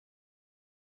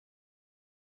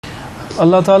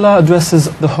Allah Ta'ala addresses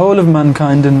the whole of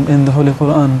mankind in the Holy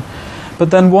Quran. But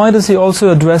then why does He also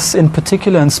address in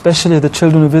particular and especially the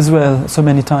children of Israel so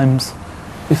many times,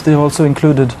 if they're also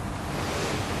included?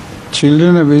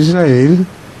 Children of Israel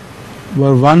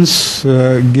were once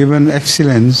given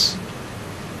excellence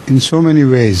in so many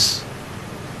ways,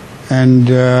 and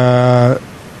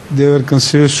they were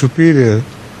considered superior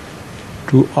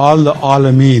to all the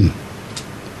alameen.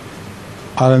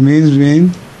 Alameen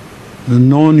mean the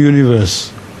known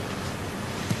universe.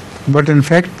 But in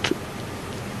fact,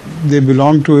 they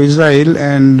belong to Israel,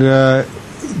 and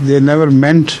they never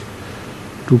meant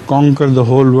to conquer the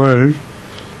whole world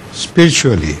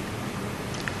spiritually.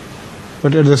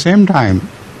 But at the same time,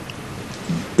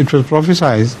 it was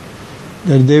prophesied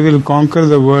that they will conquer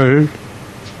the world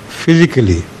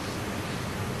physically.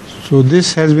 So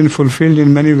this has been fulfilled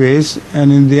in many ways,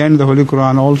 and in the end the Holy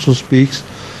Quran also speaks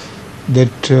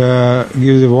that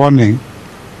gives a warning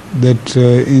that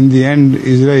in the end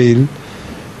Israel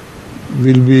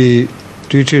will be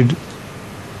treated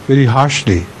very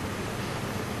harshly.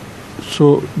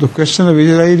 So the question of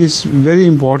Israel is very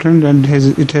important, and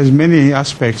it has many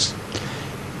aspects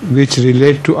which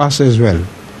relate to us as well.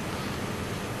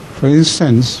 For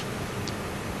instance,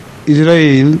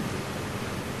 Israel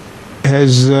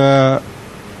has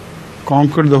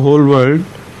conquered the whole world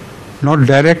not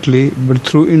directly but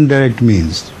through indirect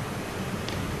means.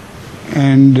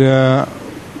 And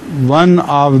one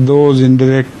of those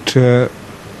indirect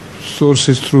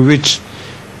sources through which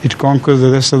it conquers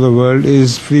the rest of the world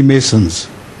is Freemasons.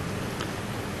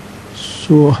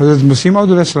 So Hazrat Masih Maud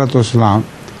ﷺ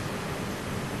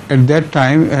at that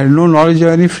time had no knowledge of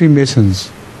any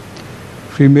Freemasons.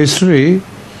 Freemasonry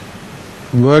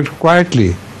worked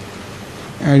quietly,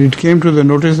 and it came to the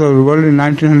notice of the world in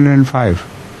 1905.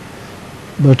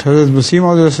 But Hazrat Masih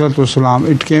Maud ﷺ,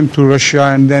 it came to Russia,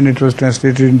 and then it was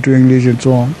translated into English and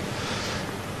so on.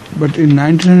 But in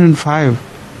 1905,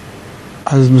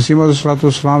 Hazrat Masih Maud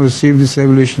ﷺ received this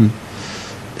revelation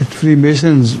that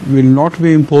Freemasons will not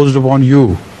be imposed upon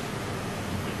you.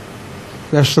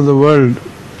 The rest of the world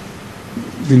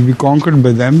will be conquered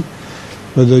by them,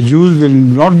 but the Jews will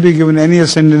not be given any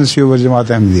ascendancy over Jamaat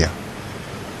Ahmediyya.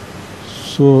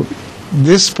 So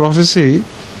this prophecy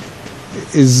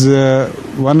is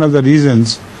one of the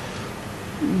reasons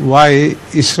why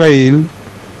Israel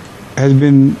has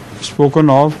been spoken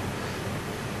of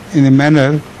in a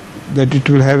manner that it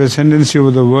will have ascendancy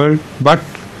over the world, but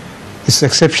this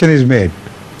exception is made,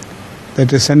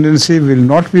 that ascendancy will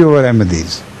not be over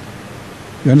Ahmadis.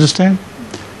 You understand?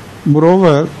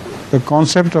 Moreover, the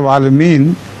concept of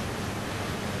Alameen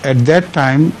at that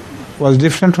time was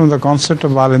different from the concept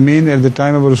of Alameen at the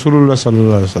time of Rasulullah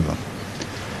sallallahu alaihi wasallam.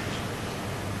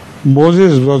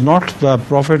 Moses was not the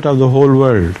prophet of the whole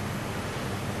world,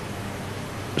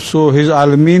 so his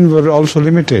Alameen were also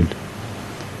limited.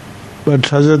 But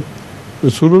Hazrat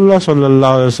Rasulullah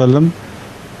sallallahu alaihi wasallam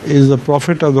is the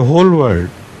prophet of the whole world.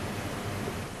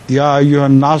 Ya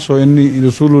ayyuhan nasu inni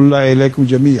Rasulullah ilaykum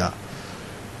jami'a.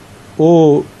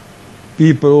 O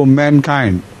people, O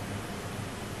mankind,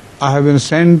 I have been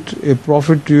sent a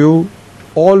prophet to you,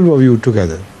 all of you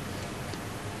together.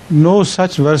 No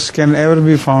such verse can ever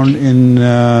be found in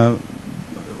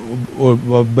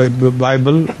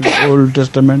Bible, Old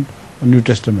Testament or New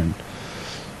Testament.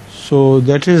 So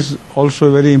that is also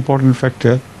a very important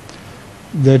factor,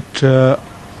 that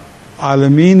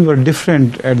Alameen were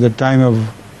different at the time of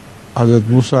Hazrat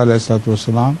Musa alayhi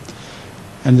salam,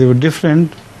 and they were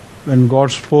different when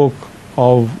God spoke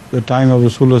of the time of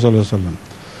Rasulullah sallallahu alaihi wasallam.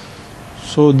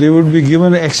 So they would be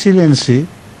given excellency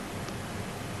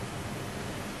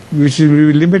which will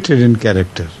be limited in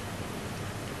character,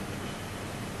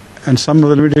 and some of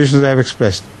the limitations I have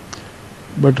expressed.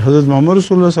 But Hazrat Muhammad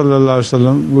Rasulullah sallallahu alaihi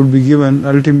wasallam would be given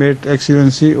ultimate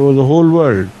excellency over the whole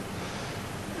world,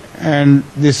 and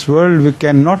this world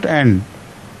cannot end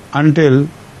until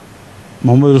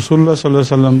Muhammad Rasulullah sallallahu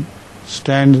alaihi wasallam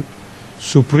stands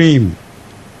supreme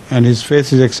and his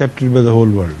faith is accepted by the whole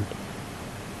world.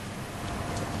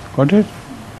 Got it?